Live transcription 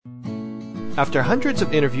After hundreds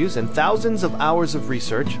of interviews and thousands of hours of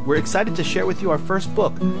research, we're excited to share with you our first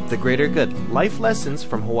book, The Greater Good, Life Lessons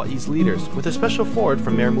from Hawaii's Leaders, with a special foreword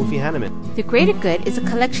from Mayor Mufi Hanneman. The Greater Good is a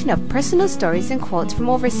collection of personal stories and quotes from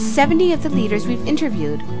over 70 of the leaders we've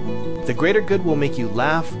interviewed. The Greater Good will make you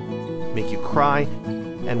laugh, make you cry,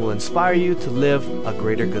 and will inspire you to live a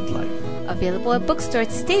greater good life. Available at bookstores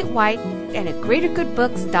statewide and at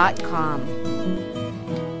greatergoodbooks.com.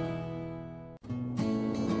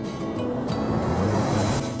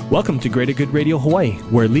 Welcome to Greater Good Radio Hawaii,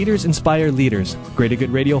 where leaders inspire leaders. Greater Good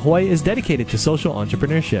Radio Hawaii is dedicated to social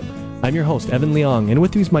entrepreneurship. I'm your host, Evan Leong, and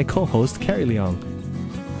with me is my co-host, Carrie Leong.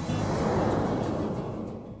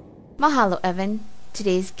 Mahalo, Evan.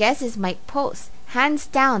 Today's guest is Mike Post, hands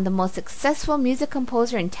down the most successful music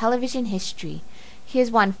composer in television history. He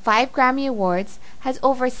has won 5 Grammy Awards, has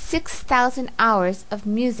over 6,000 hours of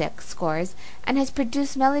music scores, and has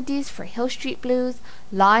produced melodies for Hill Street Blues,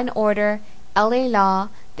 Law and Order, LA Law,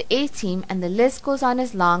 The A-Team, and the list goes on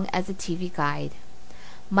as long as a TV guide.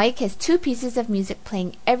 Mike has 2 pieces of music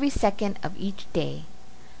playing every second of each day.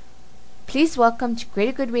 Please welcome to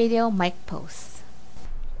Greater Good Radio, Mike Post.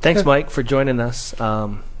 Thanks, Mike, for joining us.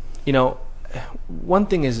 One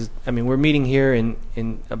thing is, we're meeting here in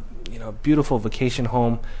a beautiful vacation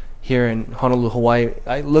home here in Honolulu, Hawaii.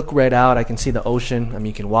 I look right out, I can see the ocean.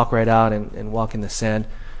 You can walk right out and walk in the sand.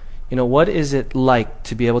 What is it like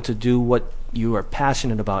to be able to do what you are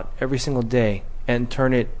passionate about every single day and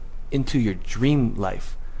turn it into your dream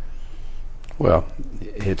life? Well,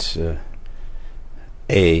 it's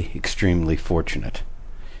extremely fortunate.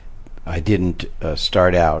 I didn't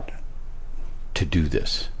start out to do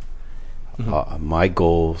this. Mm-hmm. My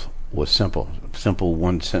goal was simple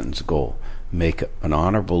one-sentence goal: make an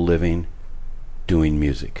honorable living doing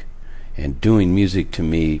music. And doing music to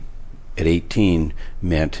me at 18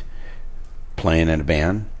 meant playing in a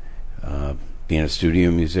band, being a studio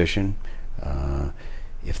musician.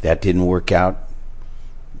 If that didn't work out,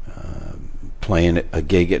 playing a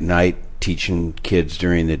gig at night, teaching kids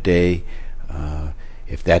during the day.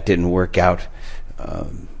 If that didn't work out,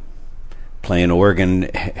 playing organ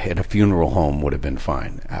at a funeral home would have been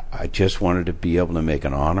fine. I just wanted to be able to make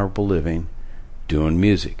an honorable living doing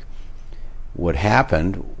music. What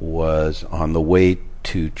happened was, on the way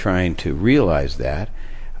to trying to realize that,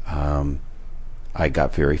 I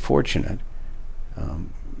got very fortunate.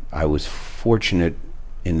 I was fortunate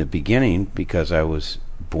in the beginning because I was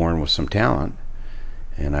born with some talent,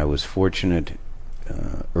 and I was fortunate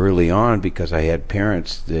early on because I had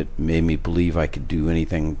parents that made me believe I could do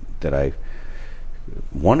anything that I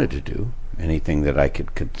wanted to do, anything that I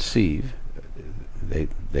could conceive. They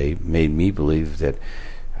made me believe that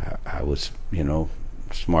I was,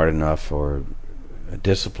 smart enough or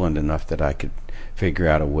disciplined enough that I could figure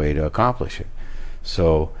out a way to accomplish it.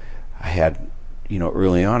 So I had,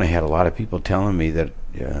 early on I had a lot of people telling me that,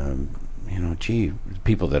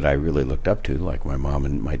 people that I really looked up to, like my mom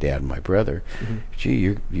and my dad and my brother, mm-hmm.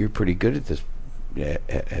 You're pretty good at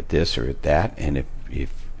this or at that, and if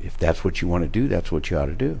that's what you want to do, that's what you ought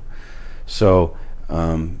to do. So,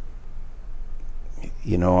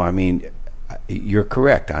 you're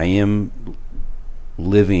correct. I am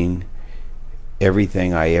living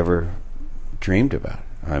everything I ever dreamed about.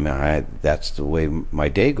 That's the way my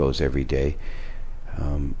day goes every day.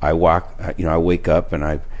 I wake up and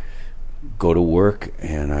I go to work,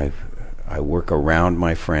 and I work around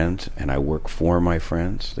my friends, and I work for my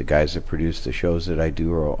friends. The guys that produce the shows that I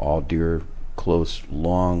do are all dear, close,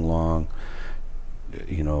 long,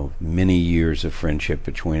 many years of friendship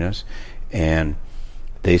between us. And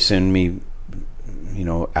they send me,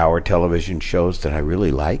 hour television shows that I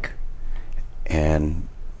really like, and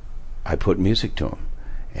I put music to them.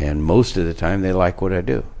 And most of the time they like what I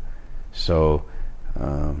do. So,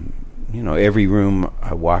 every room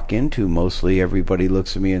I walk into, mostly everybody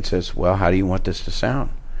looks at me and says, well, how do you want this to sound?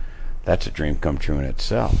 That's a dream come true in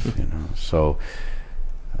itself, So,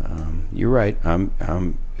 you're right.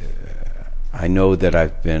 I know that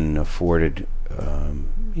I've been afforded, a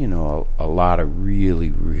lot of really,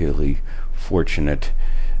 really fortunate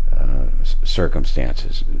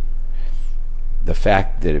circumstances. The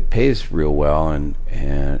fact that it pays real well, and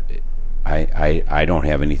I don't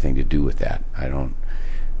have anything to do with that. I don't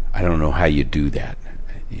know how you do that.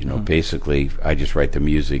 Basically I just write the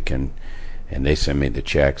music and they send me the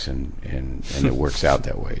checks, and it works out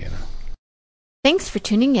that way, Thanks for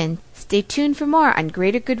tuning in. Stay tuned for more on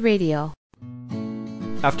Greater Good Radio.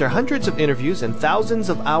 After hundreds of interviews and thousands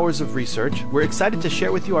of hours of research, we're excited to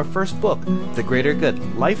share with you our first book, The Greater Good,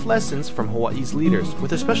 Life Lessons from Hawaii's Leaders,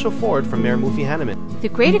 with a special foreword from Mayor Mufi Hanneman. The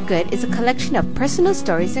Greater Good is a collection of personal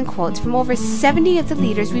stories and quotes from over 70 of the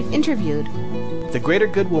leaders we've interviewed. The Greater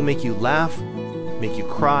Good will make you laugh, make you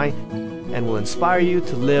cry, and will inspire you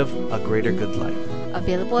to live a greater good life.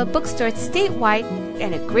 Available at bookstores statewide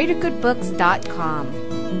and at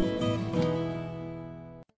greatergoodbooks.com.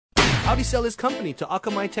 How'd he sell his company to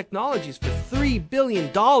Akamai Technologies for $3 billion?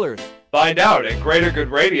 Find out at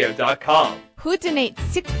greatergoodradio.com. Who donates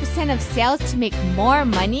 6% of sales to make more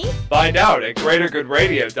money? Find out at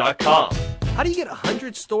greatergoodradio.com. How do you get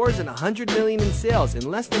 100 stores and $100 million in sales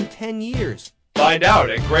in less than 10 years? Find out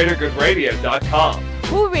at greatergoodradio.com.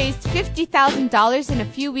 Who raised $50,000 in a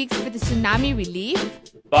few weeks for the tsunami relief?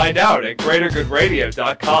 Find out at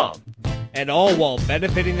greatergoodradio.com. And all while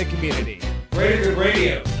benefiting the community.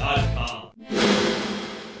 greatergoodradio.com.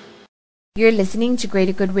 You're listening to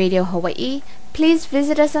Greater Good Radio Hawaii. Please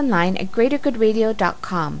visit us online at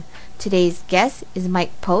greatergoodradio.com. Today's guest is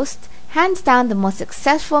Mike Post, hands down the most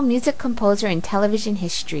successful music composer in television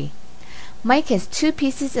history. Mike has 2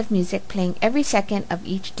 pieces of music playing every second of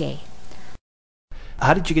each day.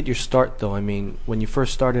 How did you get your start, though? I mean, when you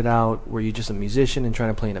first started out, were you just a musician and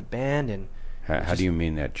trying to play in a band? And How do you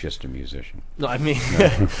mean that, just a musician? no, I mean,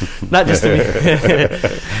 not just a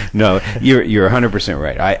musician. No, you're 100%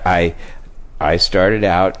 right. I started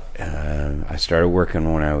out. I started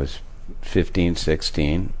working when I was 15,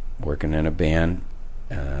 16, working in a band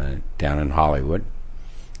down in Hollywood.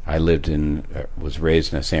 I was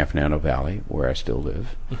raised in the San Fernando Valley, where I still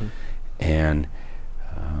live, and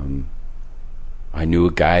I knew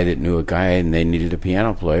a guy that knew a guy, and they needed a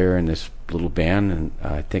piano player in this little band, and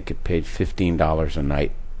I think it paid $15 a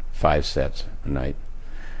night, 5 sets a night.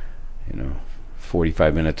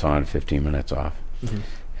 45 minutes on, 15 minutes off.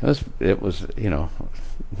 It was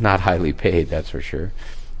not highly paid, that's for sure.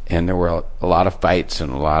 And there were a lot of fights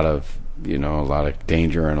and a lot of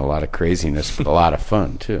danger and a lot of craziness, but a lot of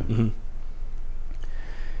fun too.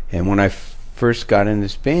 And when I first got in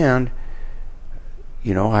this band,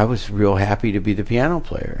 I was real happy to be the piano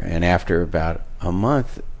player. And after about a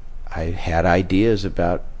month, I had ideas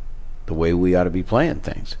about the way we ought to be playing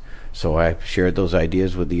things. So I shared those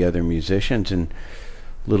ideas with the other musicians, and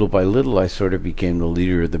little by little I sort of became the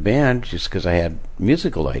leader of the band, just because I had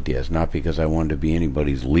musical ideas, not because I wanted to be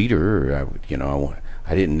anybody's leader, or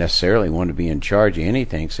I didn't necessarily want to be in charge of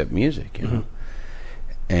anything except music,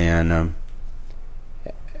 And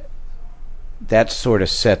that sort of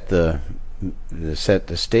set the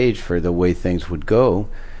stage for the way things would go.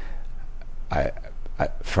 I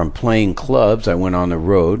from playing clubs, I went on the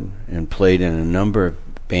road and played in a number of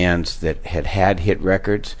bands that had hit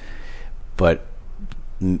records, but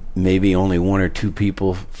maybe only 1 or 2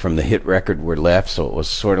 people from the hit record were left, so it was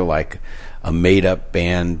sort of like a made-up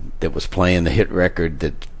band that was playing the hit record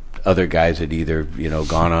that other guys had either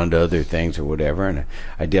gone on to other things or whatever. And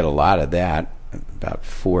I did a lot of that, about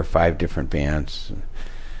 4 or 5 different bands.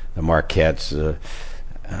 The Marquettes had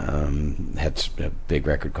a big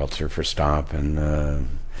record called Surfer Stomp, and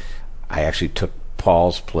I actually took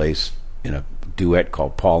Paul's place in a duet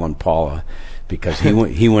called Paul and Paula, because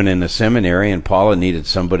he went in the seminary, and Paula needed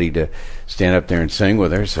somebody to stand up there and sing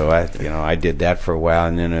with her. So I did that for a while,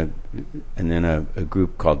 and then a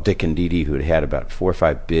group called Dick and Dee Dee, who had about 4 or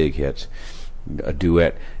 5 big hits, a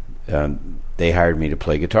duet. They hired me to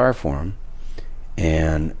play guitar for them,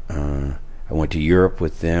 and I went to Europe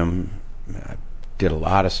with them. I did a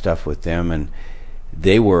lot of stuff with them, and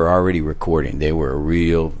they were already recording. They were a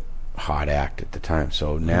real hot act at the time.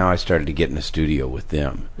 So now I started to get in the studio with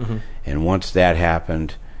them. And once that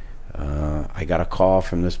happened, I got a call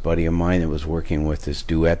from this buddy of mine that was working with this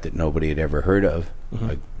duet that nobody had ever heard of,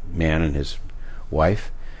 a man and his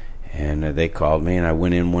wife. And they called me, and I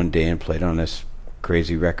went in one day and played on this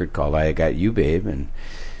crazy record called I Got You, Babe. And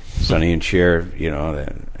Sonny and Cher,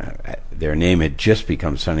 their name had just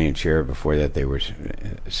become Sonny and Cher. Before that, they were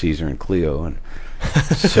Caesar and Cleo. And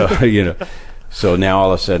so, so now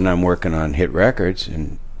all of a sudden I'm working on hit records,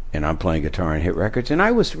 and I'm playing guitar on hit records. And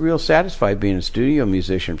I was real satisfied being a studio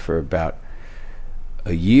musician for about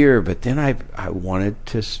a year, but then I wanted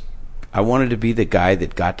to be the guy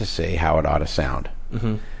that got to say how it ought to sound.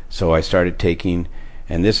 So I started taking,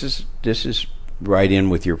 and this is right in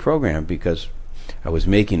with your program, because I was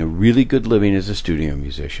making a really good living as a studio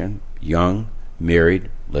musician, young, married,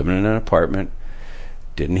 living in an apartment,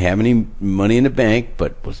 didn't have any money in the bank,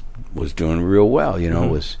 but was doing real well.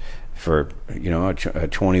 Was for a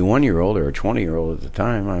 21-year-old or a 20-year-old at the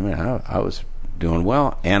time. I mean, I was doing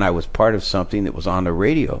well, and I was part of something that was on the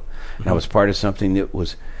radio, and I was part of something that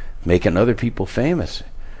was making other people famous.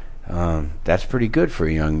 That's pretty good for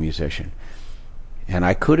a young musician. And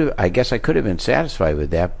I guess I could have been satisfied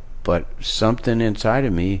with that, but something inside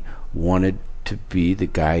of me wanted to be the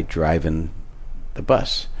guy driving the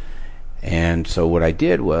bus. And so what I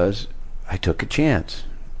did was I took a chance.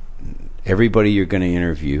 Everybody you're going to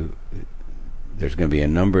interview, there's going to be a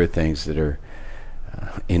number of things that are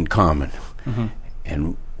in common. Mm-hmm.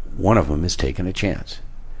 And one of them is taking a chance.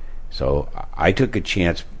 So I took a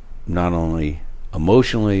chance not only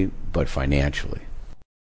emotionally, but financially.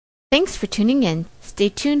 Thanks for tuning in. Stay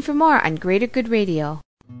tuned for more on Greater Good Radio.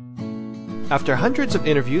 After hundreds of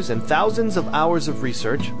interviews and thousands of hours of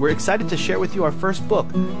research, we're excited to share with you our first book,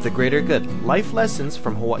 The Greater Good, Life Lessons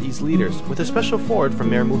from Hawaii's Leaders, with a special foreword from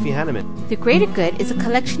Mayor Mufi Hanneman. The Greater Good is a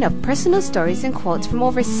collection of personal stories and quotes from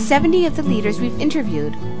over 70 of the leaders we've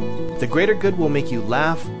interviewed. The Greater Good will make you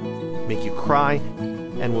laugh, make you cry,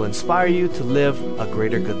 and will inspire you to live a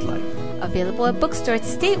greater good life. Available at bookstores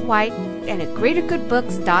statewide and at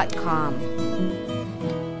greatergoodbooks.com.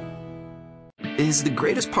 Is the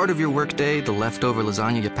greatest part of your workday the leftover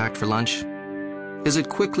lasagna you packed for lunch? Is it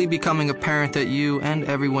quickly becoming apparent that you and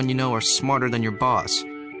everyone you know are smarter than your boss?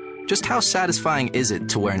 Just how satisfying is it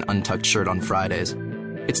to wear an untucked shirt on Fridays?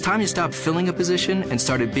 It's time you stopped filling a position and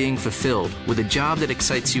started being fulfilled with a job that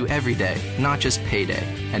excites you every day, not just payday.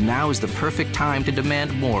 And now is the perfect time to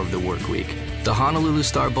demand more of the work week. The Honolulu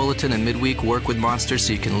Star Bulletin and Midweek work with Monster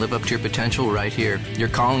so you can live up to your potential right here. Your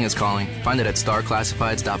calling is calling. Find it at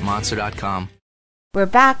starclassifieds.monster.com. We're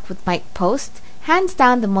back with Mike Post, hands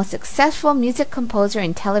down the most successful music composer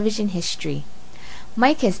in television history.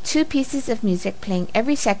 Mike has 2 pieces of music playing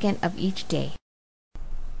every second of each day.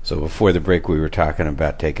 So before the break, we were talking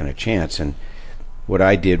about taking a chance, and what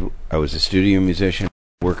I did, I was a studio musician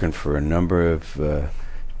working for a number of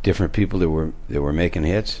different people that were making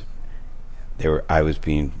hits. I was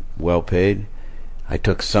being well paid. I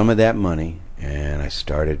took some of that money and I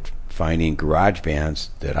started finding garage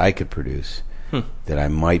bands that I could produce that I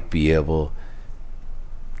might be able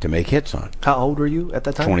to make hits on. How old were you at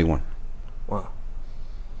that time? 21. Wow.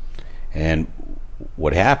 And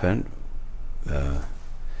what happened,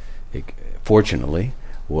 fortunately,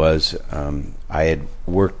 was I had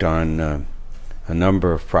worked on a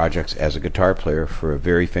number of projects as a guitar player for a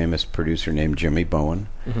very famous producer named Jimmy Bowen.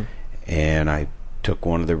 Mm-hmm. And I took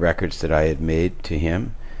one of the records that I had made to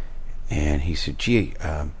him, and he said, gee,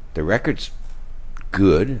 the record's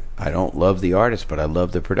good. I don't love the artist, but I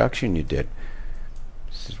love the production you did.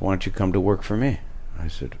 He says, why don't you come to work for me? I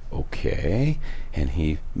said, okay. And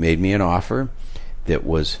he made me an offer that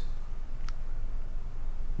was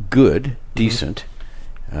good, decent,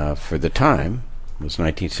 for the time. It was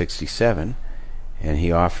 1967. And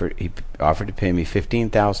he offered to pay me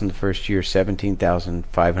 $15,000 the first year,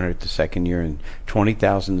 $17,500 the second year, and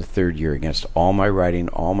 $20,000 the third year against all my writing,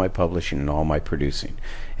 all my publishing, and all my producing,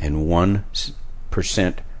 and 1%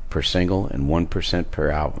 per single and 1%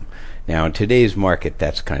 per album. Now, in today's market,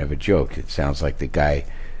 that's kind of a joke. It sounds like the guy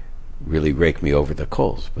really raked me over the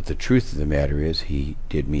coals. But the truth of the matter is, he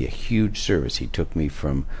did me a huge service. He took me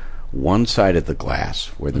from one side of the glass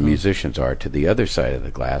where the musicians are to the other side of the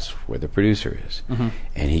glass where the producer is. Mm-hmm.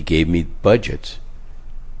 And he gave me budgets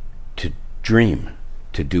to dream,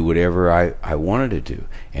 to do whatever I wanted to do.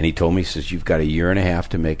 And he told me, he says, you've got 1.5 years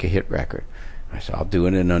to make a hit record. I said, I'll do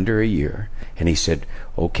it in under a year. And he said,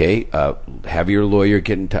 okay, have your lawyer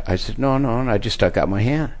get in touch. I said, no, I just stuck out my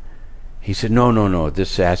hand. He said, no,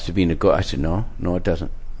 this has to be negotiated. I said, no, it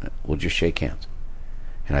doesn't. We'll just shake hands.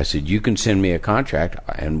 And I said, you can send me a contract,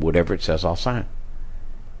 and whatever it says, I'll sign.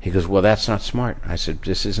 He goes, well, that's not smart. I said,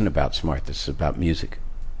 this isn't about smart. This is about music.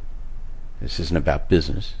 This isn't about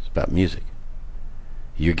business. It's about music.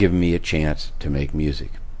 You're giving me a chance to make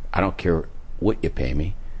music. I don't care what you pay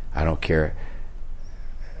me. I don't care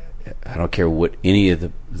what any of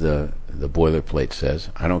the boilerplate says.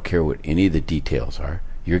 I don't care what any of the details are.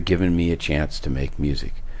 You're giving me a chance to make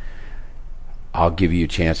music. I'll give you a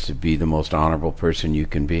chance to be the most honorable person you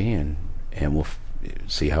can be, and we'll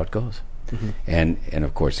see how it goes. Mm-hmm. And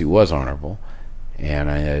of course he was honorable.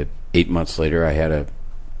 And 8 months later, I had a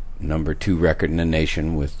number 2 record in the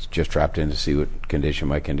nation with Just Dropped In to See What Condition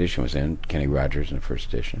My Condition Was In, Kenny Rogers in the first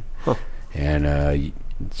edition. Huh. And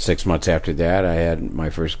 6 months after that, I had my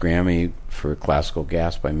first Grammy for Classical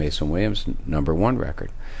Gas by Mason Williams, number 1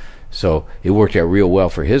 record. So it worked out real well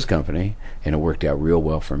for his company, and it worked out real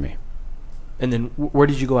well for me. And then where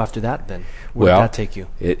did you go after that then? Where Well, did that take you?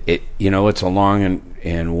 It's a long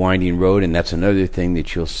and winding road, and that's another thing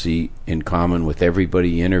that you'll see in common with everybody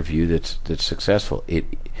you interview that's successful. It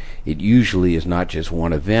usually is not just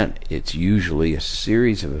one event. It's usually a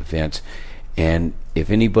series of events. And if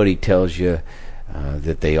anybody tells you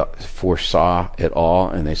that they foresaw it all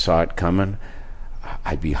and they saw it coming,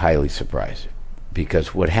 I'd be highly surprised.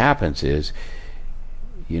 Because what happens is,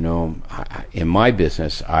 in my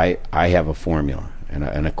business, I have a formula and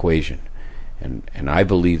an equation, and I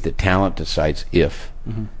believe that talent decides if,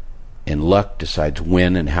 and luck decides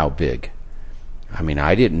when and how big. I mean,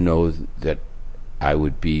 I didn't know that I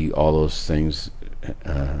would be all those things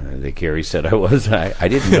that Carrie said I was. I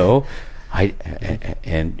didn't know.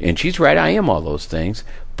 And she's right. I am all those things,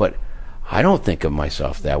 but I don't think of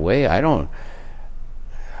myself that way. I don't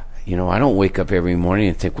wake up every morning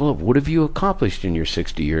and think, well, what have you accomplished in your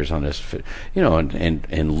 60 years on this,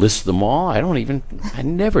 and list them all. I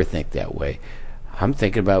never think that way. I'm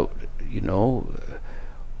thinking about,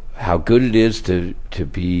 how good it is to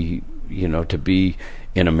be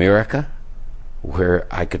in America, where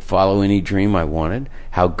I could follow any dream I wanted.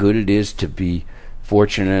 How good it is to be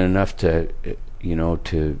fortunate enough to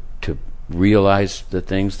realize the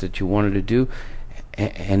things that you wanted to do.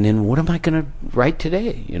 And then what am I going to write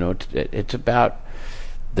today? It's about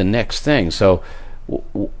the next thing. So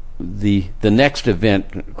the next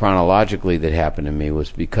event chronologically that happened to me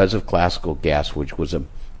was because of Classical Gas, which was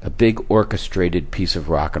a big orchestrated piece of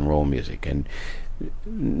rock and roll music. And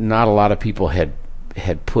not a lot of people had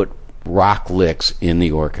put rock licks in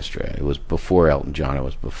the orchestra. It was before Elton John. It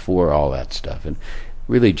was before all that stuff. And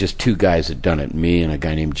really just two guys had done it. Me and a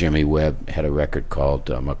guy named Jimmy Webb had a record called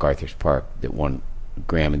MacArthur's Park that won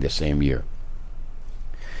Grammy the same year,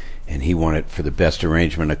 and he won it for the best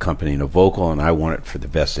arrangement accompanying a vocal, and I won it for the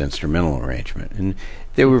best instrumental arrangement. And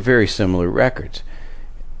they were very similar records,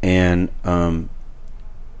 and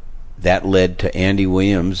that led to Andy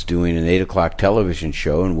Williams doing an 8 o'clock television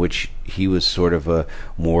show in which he was sort of a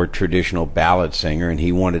more traditional ballad singer, and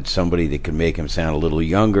he wanted somebody that could make him sound a little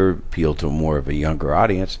younger, appeal to more of a younger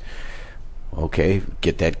audience. Okay,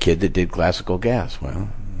 get that kid that did Classical Gas. Well,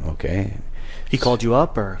 okay. He called you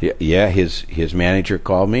up, or? Yeah, his manager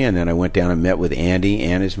called me, and then I went down and met with Andy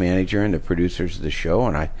and his manager and the producers of the show,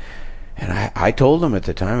 and I told them at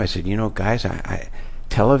the time, I said, guys,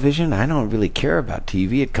 television, I don't really care about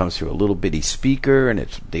TV. It comes through a little bitty speaker, and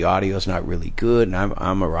the audio's not really good, and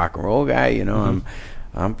I'm a rock and roll guy,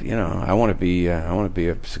 I want to be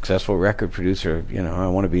a successful record producer, I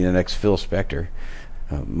want to be the next Phil Spector,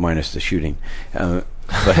 minus the shooting.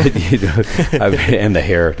 But and the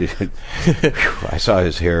hair. I saw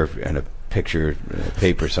his hair in a picture,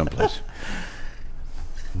 paper someplace.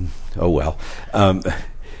 Oh well.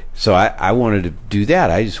 So I wanted to do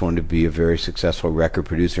that. I just wanted to be a very successful record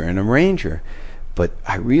producer and arranger. But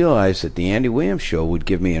I realized that the Andy Williams show would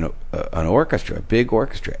give me an orchestra, a big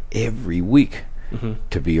orchestra, every week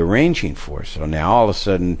to be arranging for. So now all of a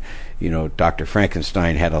sudden, Dr.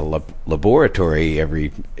 Frankenstein had a laboratory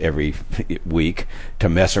every week to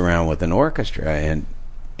mess around with an orchestra,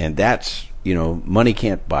 and that's, money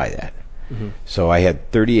can't buy that. So I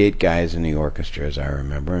had 38 guys in the orchestra, as I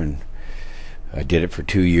remember, and I did it for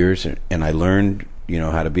 2 years, and I learned,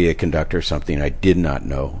 how to be a conductor, something I did not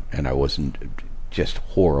know, and I wasn't just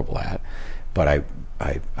horrible at, but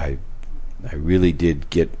I really did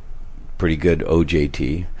get pretty good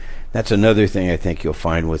OJT. That's another thing I think you'll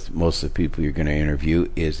find with most of the people you're going to interview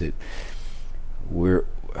is that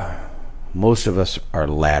most of us are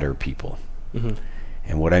ladder people.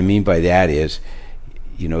 And what I mean by that is,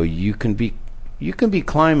 you can be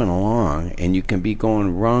climbing along, and you can be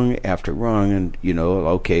going rung after rung, and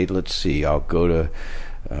okay, let's see, I'll go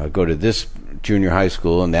to this junior high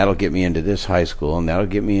school, and that'll get me into this high school, and that'll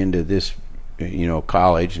get me into this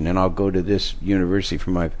college, and then I'll go to this university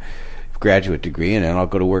for my graduate degree, and then I'll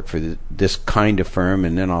go to work for this kind of firm,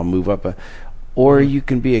 and then I'll move up. Or you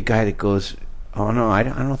can be a guy that goes, oh no, I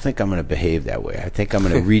don't think I'm going to behave that way. I think I'm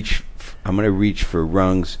going to reach. I'm going to reach for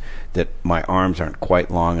rungs that my arms aren't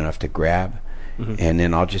quite long enough to grab, and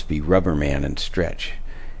then I'll just be rubber man and stretch.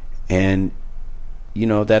 And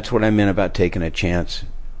that's what I meant about taking a chance,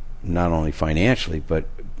 not only financially but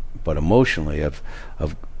emotionally, of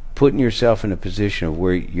putting yourself in a position of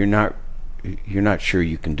where you're not sure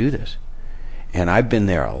you can do this. And I've been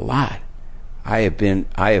there a lot. I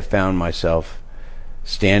have found myself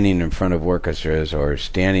standing in front of orchestras or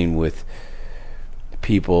standing with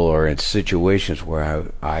people or in situations where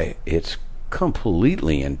it's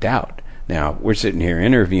completely in doubt. Now, we're sitting here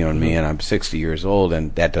interviewing me, and I'm 60 years old,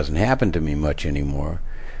 and that doesn't happen to me much anymore.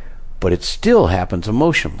 But it still happens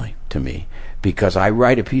emotionally to me, because I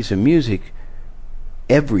write a piece of music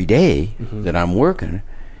every day that I'm working,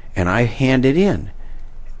 and I hand it in,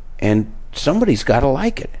 and somebody's got to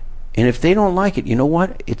like it. And if they don't like it, you know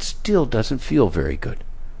what? It still doesn't feel very good.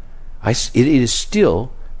 It is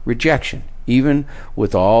still rejection, even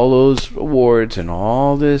with all those awards and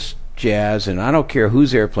all this jazz. And I don't care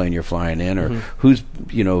whose airplane you're flying in, or whose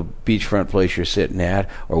beachfront place you're sitting at,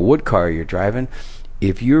 or what car you're driving.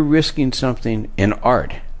 If you're risking something in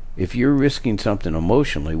art, if you're risking something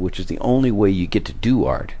emotionally, which is the only way you get to do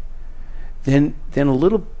art, then a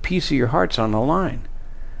little piece of your heart's on the line.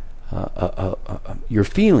 Your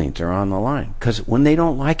feelings are on the line, because when they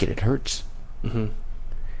don't like it, it hurts.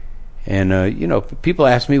 And people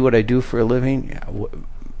ask me what I do for a living.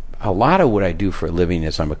 A lot of what I do for a living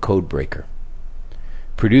is I'm a code breaker.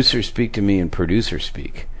 Producers speak to me in producer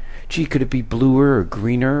speak. Gee, could it be bluer or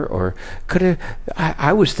greener, or could it?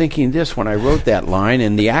 I was thinking this when I wrote that line,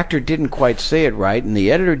 and the actor didn't quite say it right, and the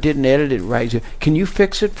editor didn't edit it right. Can you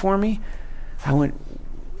fix it for me? I went,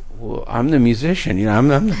 well, I'm the musician, I'm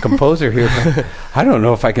the composer here. But I don't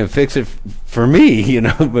know if I can fix it for me,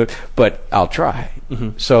 but I'll try.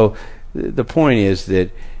 So the point is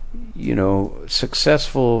that,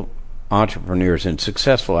 successful entrepreneurs, and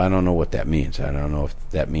successful, I don't know what that means. I don't know if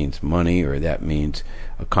that means money, or that means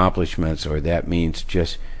accomplishments, or that means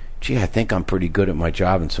just, I think I'm pretty good at my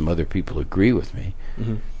job and some other people agree with me.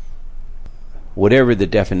 Whatever the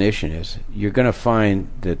definition is, you're going to find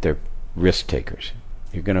that they're risk takers.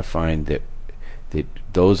 You're going to find that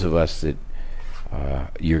those of us that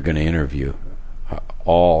you're going to interview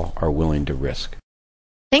all are willing to risk.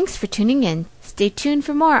 Thanks for tuning in. Stay tuned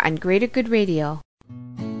for more on Greater Good Radio.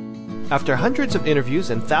 After hundreds of interviews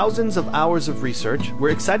and thousands of hours of research, we're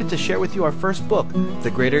excited to share with you our first book,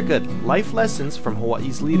 The Greater Good, Life Lessons from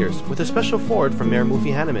Hawaii's Leaders, with a special foreword from Mayor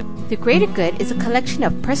Mufi Hannemann. The Greater Good is a collection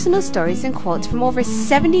of personal stories and quotes from over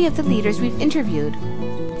 70 of the leaders we've interviewed.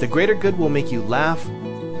 The Greater Good will make you laugh,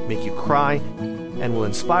 make you cry, and will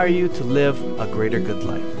inspire you to live a greater good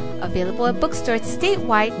life. Available at bookstores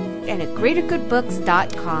statewide and at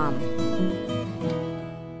greatergoodbooks.com.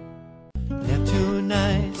 Neptune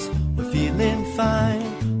nights, we're feeling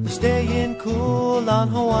fine. We're staying cool on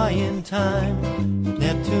Hawaiian time.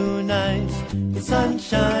 Neptune nights, it's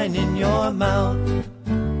sunshine in your mouth.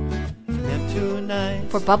 Neptune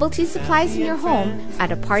nights. For bubble tea supplies in your home,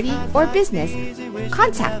 at a party, or business,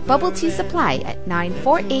 contact Bubble Tea Supply at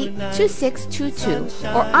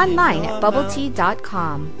 948-2622 or online at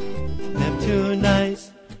bubbletea.com. Neptune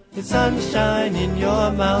nights, it's sunshine in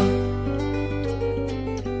your mouth.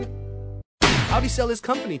 How'd he sell his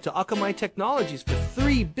company to Akamai Technologies for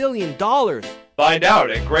 $3 billion? Find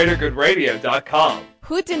out at greatergoodradio.com.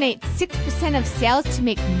 Who donates 6% of sales to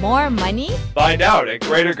make more money? Find out at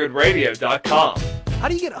greatergoodradio.com. How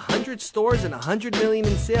do you get 100 stores and $100 million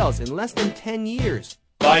in sales in less than 10 years?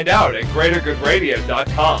 Find out at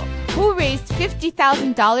greatergoodradio.com. Who raised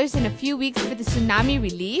 $50,000 in a few weeks for the tsunami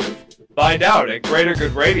relief? Find out at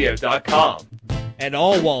greatergoodradio.com. And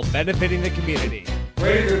all while benefiting the community.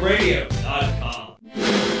 greatergoodradio.com.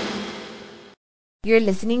 You're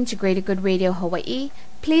listening to Greater Good Radio Hawaii.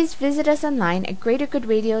 Please visit us online at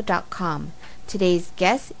greatergoodradio.com. Today's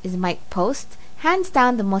guest is Mike Post, hands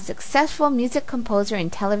down the most successful music composer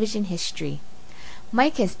in television history.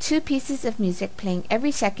 Mike has 2 pieces of music playing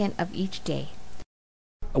every second of each day.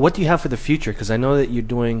 What do you have for the future? Because I know that you're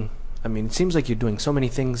doing, it seems like you're doing so many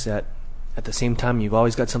things at the same time. You've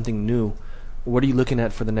always got something new. What are you looking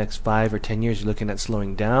at for the next 5 or 10 years? Are you looking at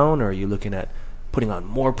slowing down, or are you looking at putting on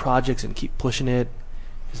more projects and keep pushing it?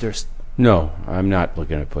 Is there No, I'm not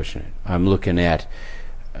looking at pushing it. I'm looking at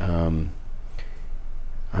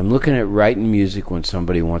writing music when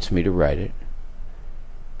somebody wants me to write it.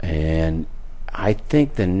 And I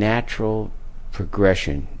think the natural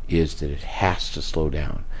progression is that it has to slow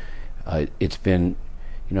down. It's been,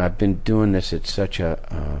 I've been doing this at such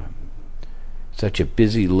a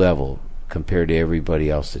busy level compared to everybody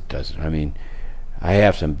else that does it. I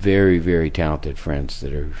have some very, very talented friends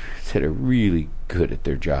that are really good at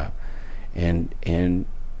their job, and a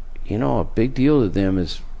big deal to them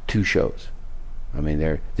is 2 shows.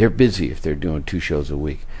 They're busy if they're doing 2 shows a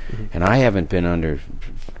week, and I haven't been under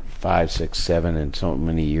 5, 6, 7 in so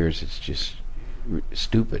many years. It's just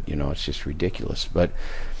stupid, it's just ridiculous. But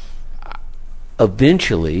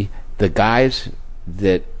eventually, the guys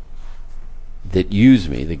that use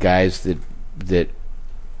me, the guys that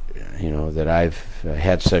I've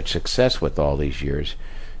had such success with all these years,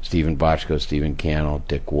 Stephen Bochco, Stephen Cannell,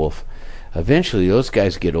 Dick Wolf, eventually those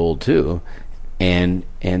guys get old too, and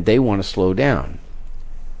they want to slow down.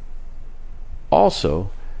 Also,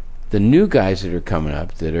 the new guys that are coming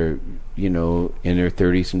up that are, in their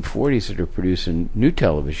 30s and 40s that are producing new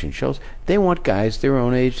television shows, they want guys their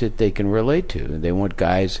own age that they can relate to. They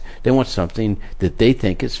want something that they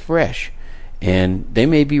think is fresh. And they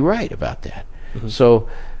may be right about that. Mm-hmm. So,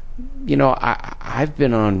 I've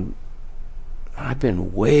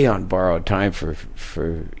been way on borrowed time for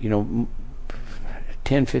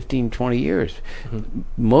 10, 15, 20 years. Mm-hmm.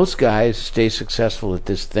 Most guys stay successful at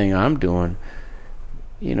this thing I'm doing,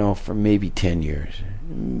 for maybe 10 years.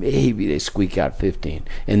 Maybe they squeak out 15.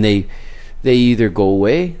 And they either go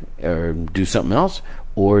away or do something else,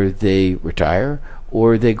 or they retire,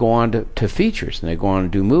 or they go on to features, and they go on to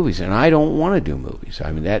do movies. And I don't want to do movies.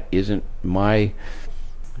 I mean, that isn't my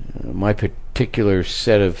particular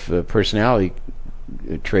set of personality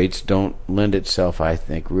traits don't lend itself, I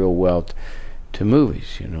think, real well to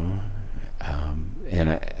movies, and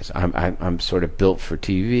I'm sort of built for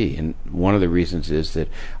TV, and one of the reasons is that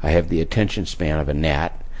I have the attention span of a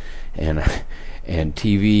gnat, and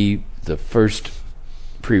TV, the first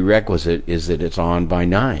prerequisite is that it's on by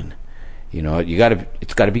 9.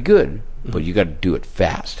 It's got to be good, but you got to do it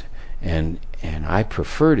fast, and I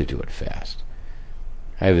prefer to do it fast.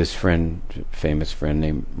 I have this famous friend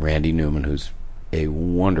named Randy Newman, who's a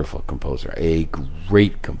wonderful composer, a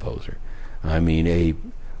great composer. I mean, a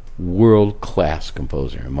world-class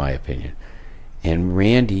composer, in my opinion. And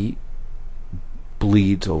Randy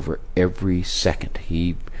bleeds over every second.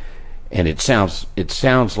 And it sounds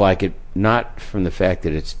like it, not from the fact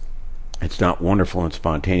that it's not wonderful and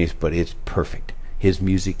spontaneous, but it's perfect. His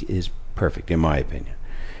music is perfect, in my opinion.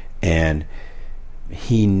 And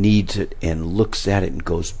he needs it and looks at it and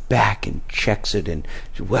goes back and checks it and,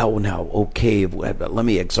 well, now, okay, but let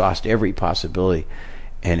me exhaust every possibility.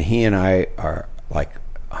 And he and I are like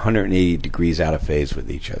 180 degrees out of phase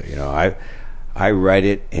with each other. I write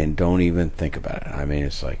it and don't even think about it. I mean,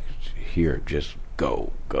 it's like, here, just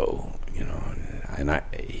go. And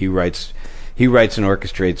he writes and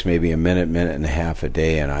orchestrates maybe a minute and a half a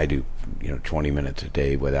day, and I do 20 minutes a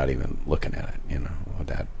day without even looking at it,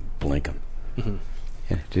 without blinking. Mm-hmm.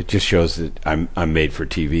 And it just shows that I'm made for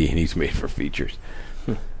TV and he's made for features.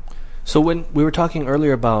 So when we were talking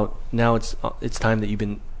earlier about now it's time that you've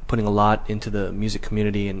been putting a lot into the music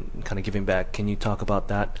community and kind of giving back, can you talk about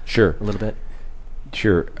that? Sure. A little bit?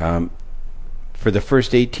 Sure. For the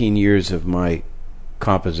first 18 years of my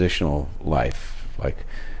compositional life, like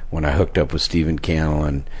when I hooked up with Stephen Cannell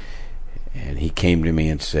and he came to me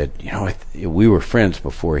and said, we were friends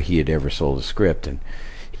before he had ever sold a script, and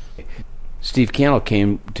Steve Cannell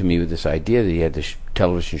came to me with this idea that he had this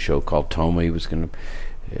television show called Toma. He was going to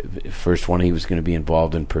first one he was going to be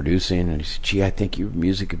involved in producing, and he said, gee, I think your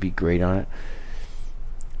music could be great on it.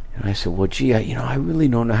 And I said, well, gee, I really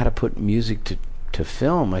don't know how to put music to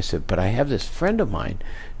film. I said, but I have this friend of mine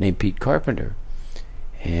named Pete Carpenter,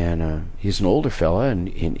 and he's an older fella, and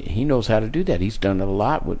he knows how to do that. He's done it a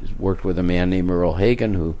lot. Worked with a man named Earl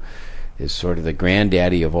Hagen, who is sort of the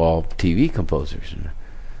granddaddy of all TV composers. And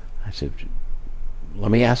I said, let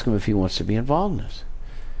me ask him if he wants to be involved in this.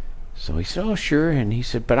 So he said, oh, sure. And he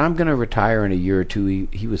said, but I'm going to retire in a year or two.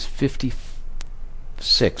 He was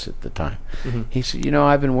 56 at the time. Mm-hmm. He said,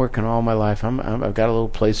 I've been working all my life. I've got a little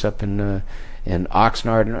place up in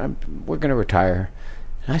Oxnard, and we're going to retire.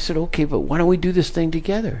 And I said, okay, but why don't we do this thing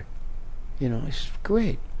together? He said,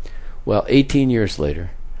 great. Well, 18 years later,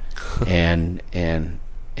 and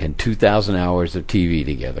 2,000 hours of TV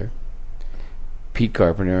together, Pete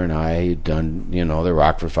Carpenter and I had done, the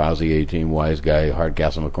Rockford Files, the A-Team, Wise Guy,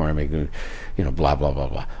 Hardcastle McCormick, blah, blah, blah,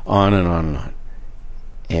 blah, on and on and on.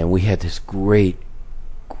 And we had this great,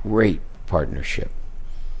 great partnership.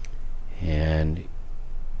 And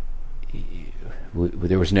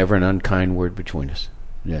there was never an unkind word between us.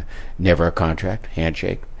 Never a contract,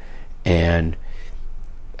 handshake. And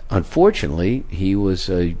unfortunately, he was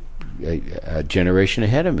a generation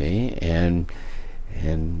ahead of me, and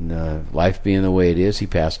life being the way it is, he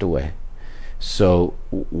passed away. So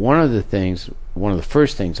one of the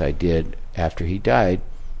first things I did after he died,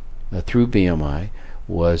 through BMI,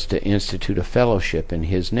 was to institute a fellowship in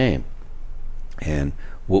his name. And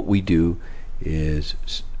what we do is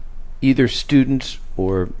either students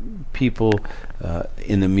or people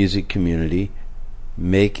in the music community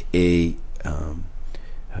make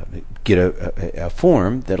get a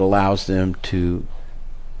form that allows them to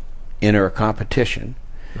enter a competition.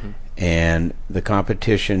 Mm-hmm. And the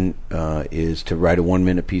competition is to write a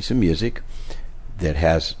 1-minute piece of music that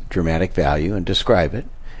has dramatic value and describe it,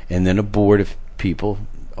 and then a board of people,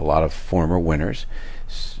 a lot of former winners,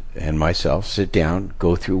 and myself sit down,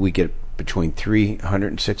 go through. We get between 300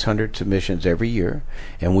 and 600 submissions every year,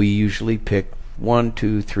 and we usually pick 1,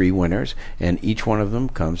 2, 3 winners, and each one of them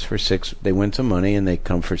comes for 6. They win some money, and they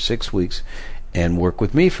come for 6 weeks and work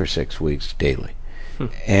with me for 6 weeks daily.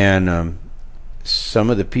 And some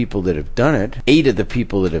of the people that have done it, 8 of the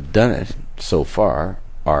people that have done it so far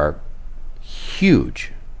are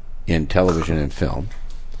huge in television and film,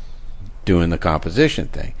 doing the composition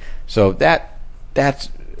thing. So that's,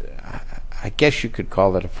 I guess you could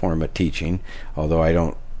call it a form of teaching, although I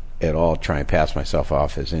don't at all try and pass myself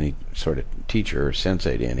off as any sort of teacher or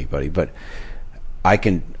sensei to anybody. But I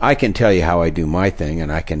can tell you how I do my thing,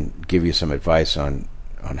 and I can give you some advice on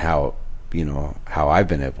how, how I've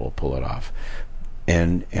been able to pull it off.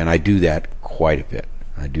 And I do that quite a bit.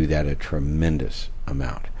 I do that a tremendous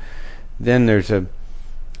amount. Then there's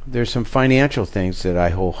some financial things that I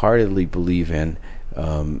wholeheartedly believe in,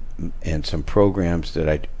 and some programs that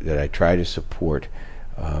I try to support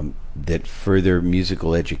that further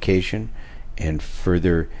musical education and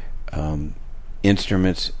further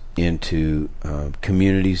instruments into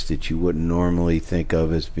communities that you wouldn't normally think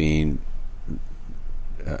of as being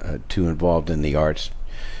too involved in the arts.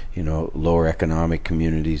 Lower economic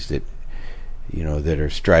communities that that are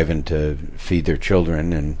striving to feed their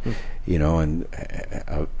children, and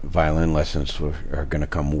violin lessons are going to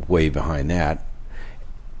come way behind that.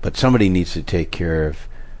 But somebody needs to take care of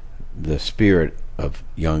the spirit of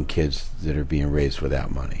young kids that are being raised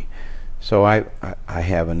without money. So I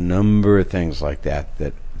have a number of things like that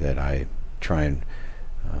I try and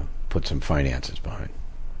put some finances behind.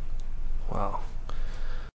 Wow.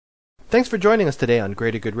 Thanks for joining us today on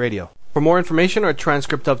Greater Good Radio. For more information or a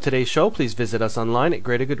transcript of today's show, please visit us online at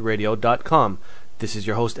greatergoodradio.com. This is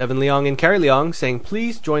your host, Evan Leong and Carrie Leong, saying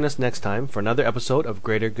please join us next time for another episode of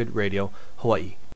Greater Good Radio, Hawaii.